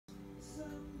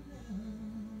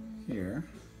Here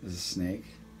is a snake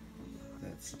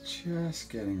that's just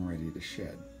getting ready to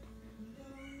shed.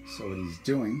 So what he's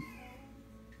doing,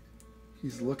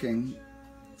 he's looking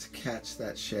to catch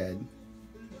that shed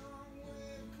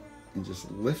and just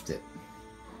lift it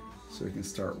so he can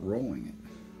start rolling it.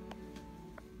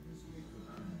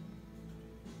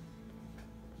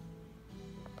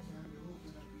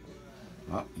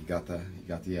 Oh, he got the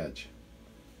edge.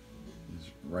 His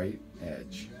right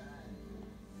edge.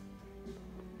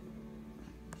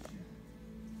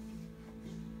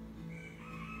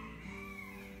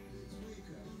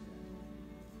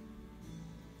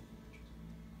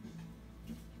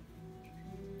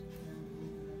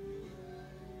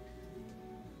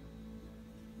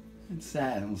 It's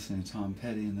sad listening to Tom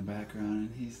Petty in the background,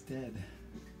 and he's dead.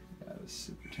 That was a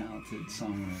super talented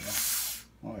songwriter.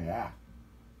 Oh yeah.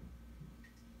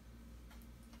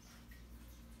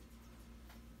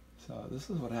 So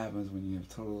this is what happens when you have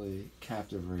totally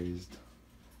captive raised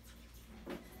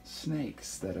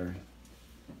snakes that are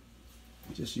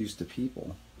just used to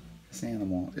people. This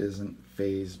animal isn't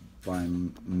fazed by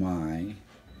my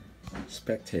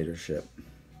spectatorship.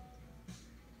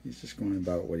 He's just going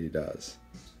about what he does.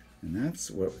 And that's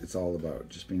what it's all about,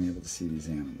 just being able to see these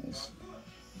animals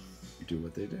do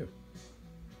what they do.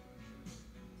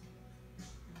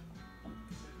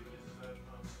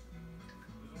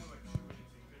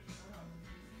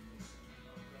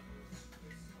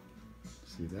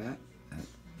 See that? That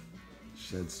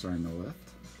shed's starting to lift.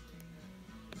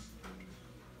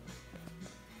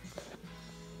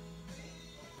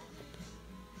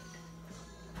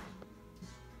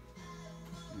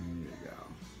 There you go.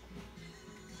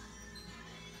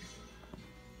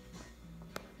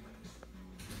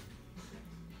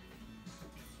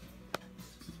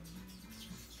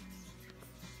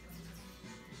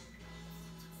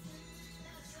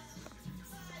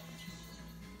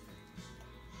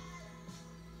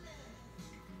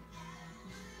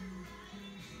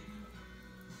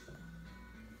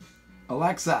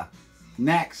 Alexa,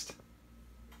 next.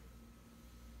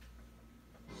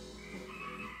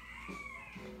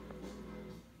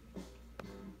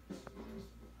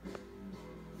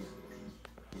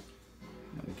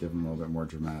 Gotta give him a little bit more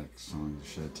dramatic song to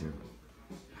shed too.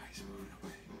 He's moving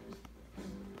away.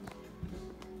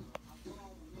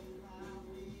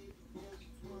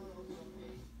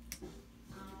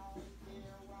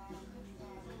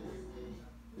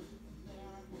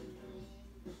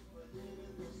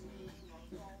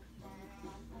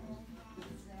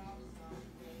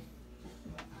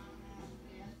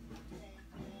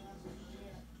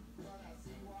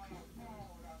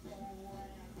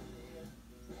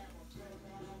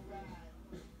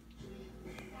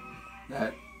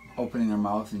 That opening their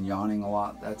mouth and yawning a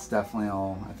lot, that's definitely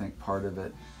all, I think, part of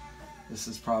it. This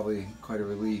is probably quite a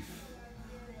relief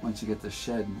once you get the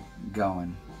shed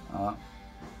going. Look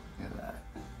at that.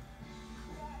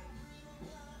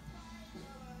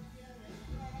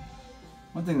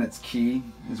 One thing that's key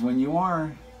is when you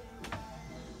are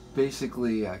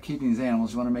basically keeping these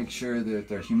animals, you want to make sure that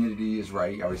their humidity is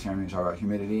right. You always hear me talk about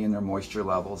humidity and their moisture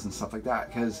levels and stuff like that,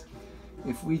 because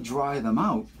if we dry them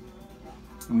out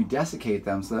and we desiccate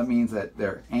them, so that means that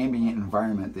their ambient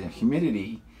environment, the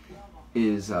humidity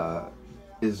is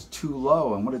too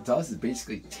low, and what it does is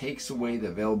basically takes away the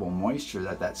available moisture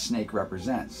that snake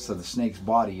represents. So the snake's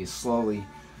body is slowly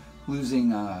losing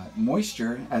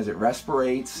moisture as it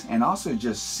respirates, and also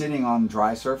just sitting on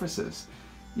dry surfaces.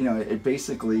 You know, it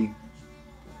basically,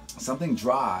 something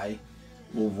dry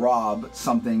will rob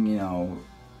something, you know,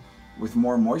 with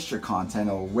more moisture content.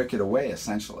 It'll wick it away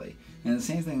essentially. And the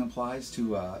same thing applies to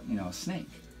you know, a snake.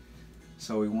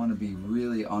 So we want to be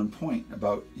really on point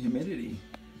about humidity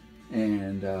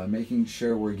and making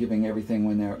sure we're giving everything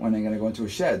when they're going to go into a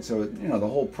shed. So you know, the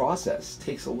whole process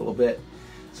takes a little bit.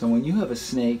 So when you have a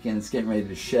snake and it's getting ready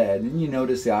to shed, and you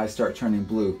notice the eyes start turning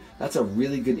blue, that's a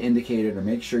really good indicator to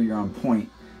make sure you're on point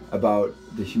about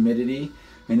the humidity.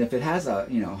 And if it has a,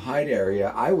 you know, hide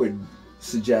area, I would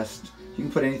suggest you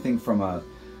can put anything from a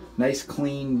nice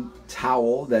clean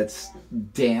towel that's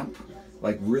damp,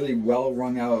 like really well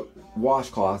wrung out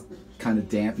washcloth kind of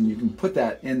damp, and you can put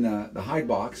that in the hide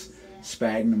box,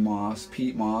 sphagnum moss,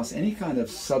 peat moss, any kind of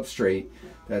substrate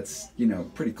that's, you know,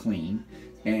 pretty clean,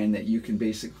 and that you can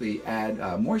basically add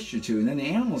moisture to, and then the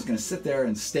animal is going to sit there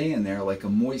and stay in there like a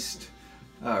moist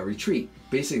retreat,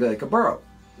 basically like a burrow.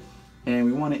 And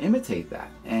we want to imitate that.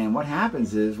 And what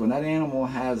happens is when that animal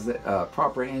has the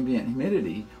proper ambient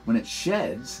humidity, when it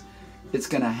sheds, it's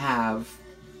going to have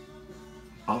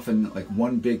often like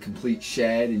one big complete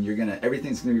shed, and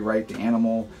everything's going to be right. The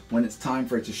animal, when it's time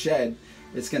for it to shed,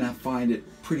 it's going to find it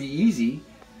pretty easy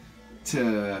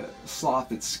to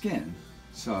slough its skin.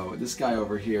 So this guy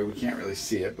over here, we can't really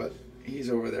see it, but he's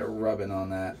over there rubbing on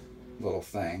that little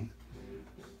thing.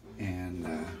 And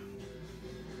there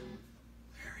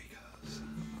he goes.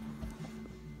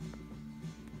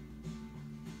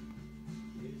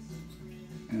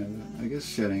 And I guess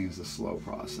shedding is a slow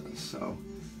process, so,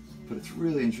 but it's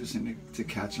really interesting to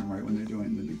catch them right when they're doing it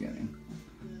in the beginning.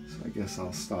 So I guess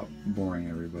I'll stop boring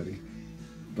everybody.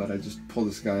 But I just pulled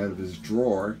this guy out of his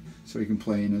drawer so he can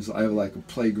play in his, I have like a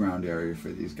playground area for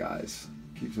these guys.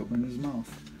 Keeps opening his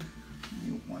mouth.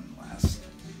 Give me one last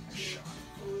shot.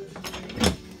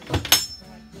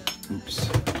 Oops.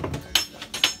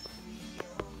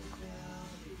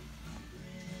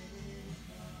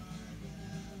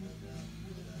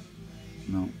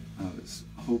 No, I was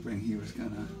hoping he was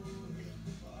gonna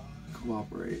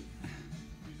cooperate.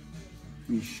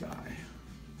 He's shy.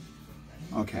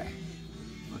 Okay.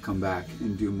 I'll come back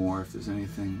and do more if there's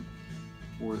anything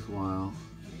worthwhile.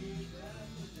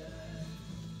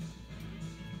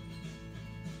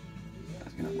 I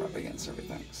was gonna rub against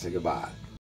everything. Say goodbye.